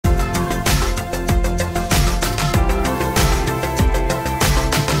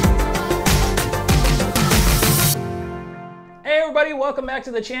welcome back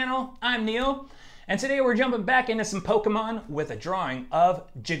to the channel. I'm Neil, and today we're jumping back into some Pokemon with a drawing of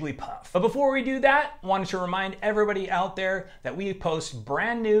Jigglypuff. But before we do that, I wanted to remind everybody out there that we post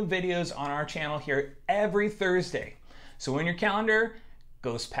brand new videos on our channel here every Thursday. So when your calendar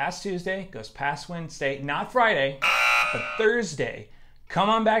goes past Tuesday, goes past Wednesday, not Friday, but Thursday, come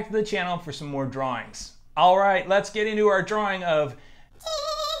on back to the channel for some more drawings. All right, let's get into our drawing of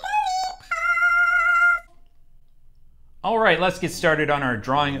All right, let's get started on our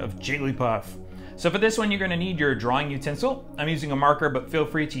drawing of Jigglypuff. So for this one, you're gonna need your drawing utensil. I'm using a marker, but feel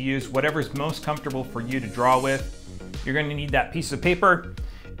free to use whatever's most comfortable for you to draw with. You're gonna need that piece of paper.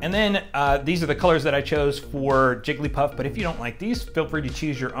 And then these are the colors that I chose for Jigglypuff, but if you don't like these, feel free to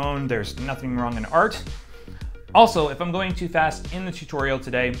choose your own. There's nothing wrong in art. Also, if I'm going too fast in the tutorial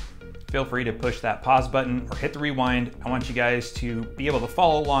today, feel free to push that pause button or hit the rewind. I want you guys to be able to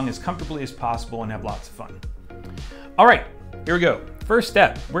follow along as comfortably as possible and have lots of fun. All right, here we go. First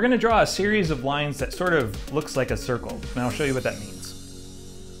step, we're gonna draw a series of lines that sort of looks like a circle, and I'll show you what that means.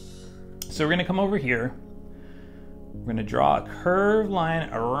 So we're gonna come over here. We're gonna draw a curved line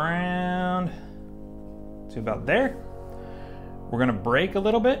around to about there. We're gonna break a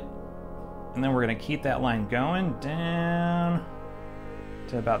little bit, and then we're gonna keep that line going down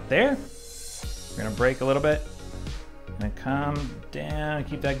to about there. We're gonna break a little bit, and come down and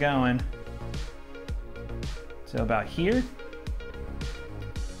keep that going to about here.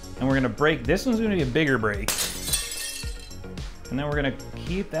 And we're gonna break, this one's gonna be a bigger break. And then we're gonna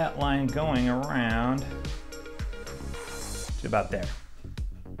keep that line going around to about there.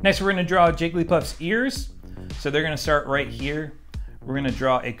 Next, we're gonna draw Jigglypuff's ears. So they're gonna start right here. We're gonna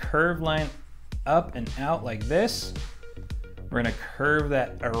draw a curved line up and out like this. We're gonna curve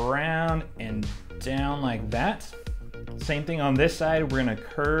that around and down like that. Same thing on this side. We're gonna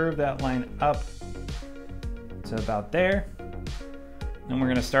curve that line up to about there. And we're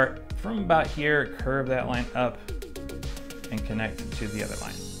gonna start from about here, curve that line up and connect to the other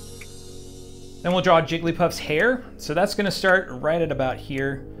line. Then we'll draw Jigglypuff's hair. So that's gonna start right at about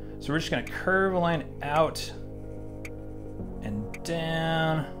here. So we're just gonna curve a line out and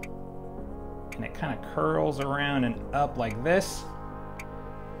down, and it kind of curls around and up like this.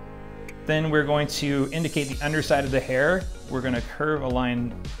 Then we're going to indicate the underside of the hair. We're gonna curve a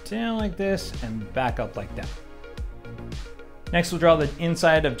line down like this and back up like that. Next, we'll draw the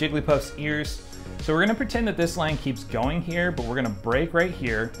inside of Jigglypuff's ears. So we're gonna pretend that this line keeps going here, but we're gonna break right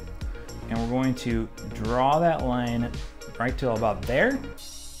here, and we're going to draw that line right till about there.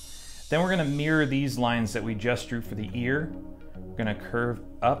 Then we're gonna mirror these lines that we just drew for the ear. We're gonna curve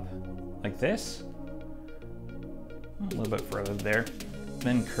up like this, a little bit further there,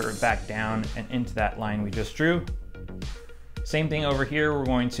 then curve back down and into that line we just drew. Same thing over here. We're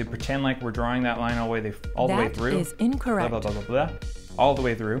going to pretend like we're drawing that line all the way through. That is incorrect. Blah, blah, blah, blah, blah, all the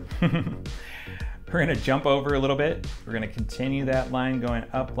way through. We're gonna jump over a little bit. We're gonna continue that line going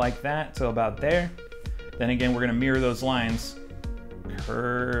up like that till about there. Then again, we're gonna mirror those lines.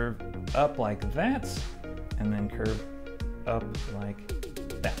 Curve up like that, and then curve up like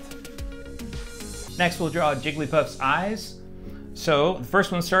that. Next, we'll draw Jigglypuff's eyes. So the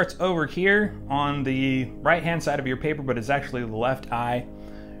first one starts over here on the right-hand side of your paper, but it's actually the left eye.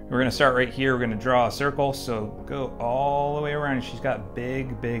 We're gonna start right here. We're gonna draw a circle. So go all the way around, and she's got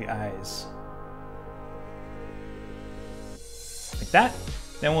big, big eyes. Like that.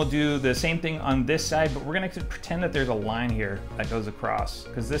 Then we'll do the same thing on this side, but we're gonna pretend that there's a line here that goes across,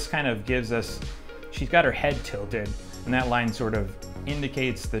 because this kind of gives us, she's got her head tilted, and that line sort of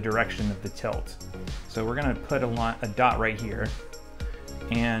indicates the direction of the tilt. So we're gonna put a dot right here,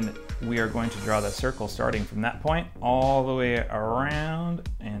 and we are going to draw the circle starting from that point all the way around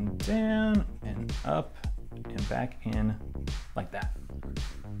and down and up and back in like that.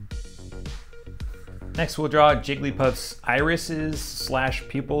 Next, we'll draw Jigglypuff's irises /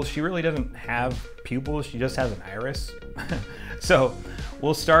 pupils. She really doesn't have pupils, she just has an iris. So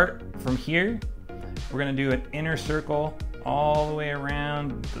we'll start from here. We're gonna do an inner circle all the way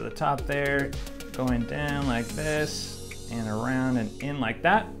around to the top there, going down like this and around and in like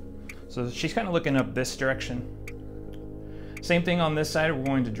that. So she's kind of looking up this direction. Same thing on this side. We're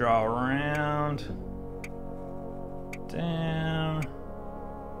going to draw around, down,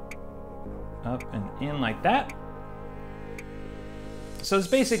 up and in like that. So it's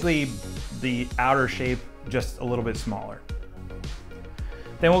basically the outer shape, just a little bit smaller.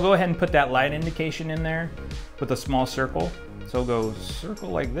 Then we'll go ahead and put that light indication in there with a small circle. So we'll go circle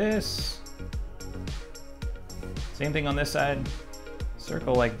like this. Same thing on this side,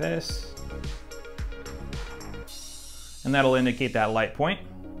 circle like this. And that'll indicate that light point.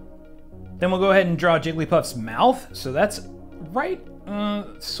 Then we'll go ahead and draw Jigglypuff's mouth. So that's right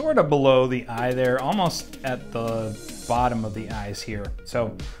sort of below the eye there, almost at the bottom of the eyes here.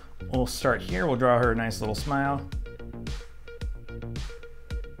 So we'll start here. We'll draw her a nice little smile.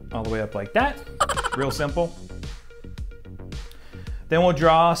 All the way up like that. Real simple. Then we'll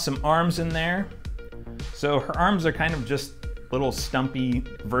draw some arms in there. So her arms are kind of just little stumpy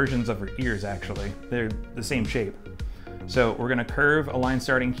versions of her ears, actually. They're the same shape. So we're gonna curve a line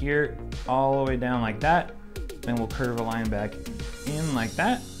starting here all the way down like that. Then we'll curve a line back in like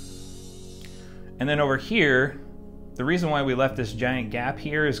that. And then over here, the reason why we left this giant gap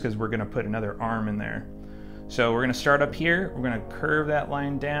here is because we're gonna put another arm in there. So we're gonna start up here. We're gonna curve that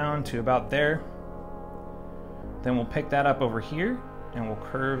line down to about there. Then we'll pick that up over here and we'll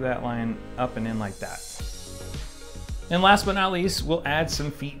curve that line up and in like that. And last but not least, we'll add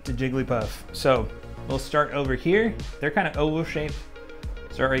some feet to Jigglypuff. So we'll start over here. They're kind of oval shaped.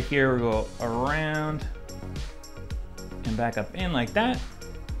 Start right here, we'll go around and back up in like that.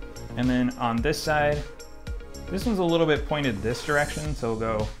 And then on this side, this one's a little bit pointed this direction, so we'll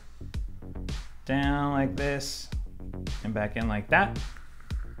go down like this and back in like that.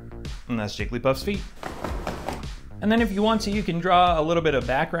 And that's Jigglypuff's feet. And then if you want to, you can draw a little bit of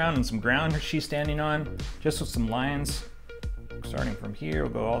background and some ground she's standing on, just with some lines. Starting from here,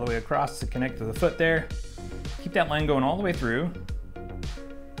 we'll go all the way across to connect to the foot there. Keep that line going all the way through.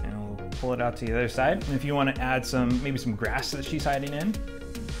 And we'll pull it out to the other side. And if you want to add maybe some grass that she's hiding in,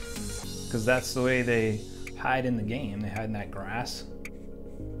 because that's the way they hide in the game. They hide in that grass.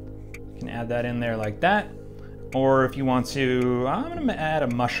 You can add that in there like that. Or if you want to, I'm gonna add a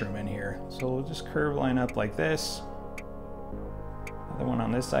mushroom in here. So we'll just curve line up like this. Another one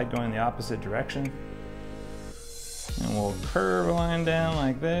on this side going the opposite direction. And we'll curve a line down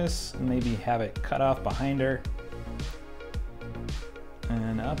like this, and maybe have it cut off behind her.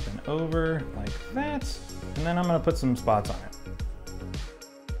 And up and over like that. And then I'm gonna put some spots on it.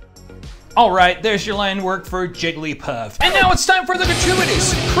 All right, there's your line work for Jigglypuff. And now it's time for the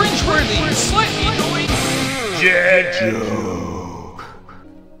gratuitous, cringeworthy, slightly annoying joke.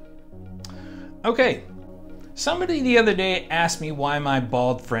 Okay, somebody the other day asked me why my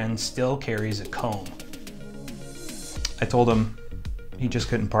bald friend still carries a comb. I told him he just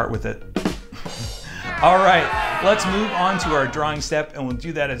couldn't part with it. All right, let's move on to our drawing step, and we'll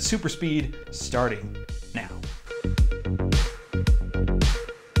do that at super speed, starting now.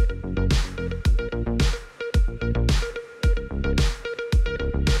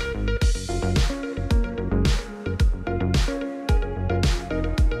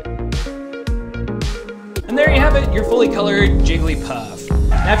 And there you have it, your fully colored Jigglypuff.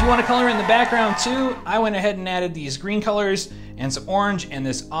 Now if you want to color in the background too, I went ahead and added these green colors and some orange and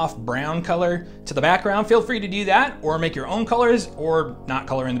this off brown color to the background. Feel free to do that or make your own colors or not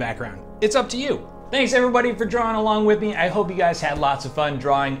color in the background. It's up to you. Thanks everybody for drawing along with me. I hope you guys had lots of fun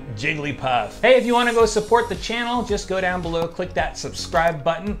drawing Jigglypuff. Hey, if you want to go support the channel, just go down below, click that subscribe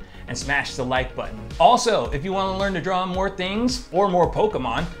button and smash the like button. Also, if you want to learn to draw more things or more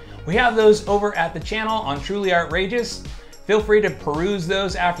Pokemon, we have those over at the channel on Truly Artrageous. Feel free to peruse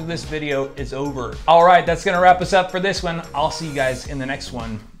those after this video is over. All right, that's gonna wrap us up for this one. I'll see you guys in the next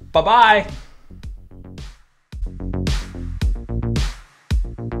one. Bye-bye.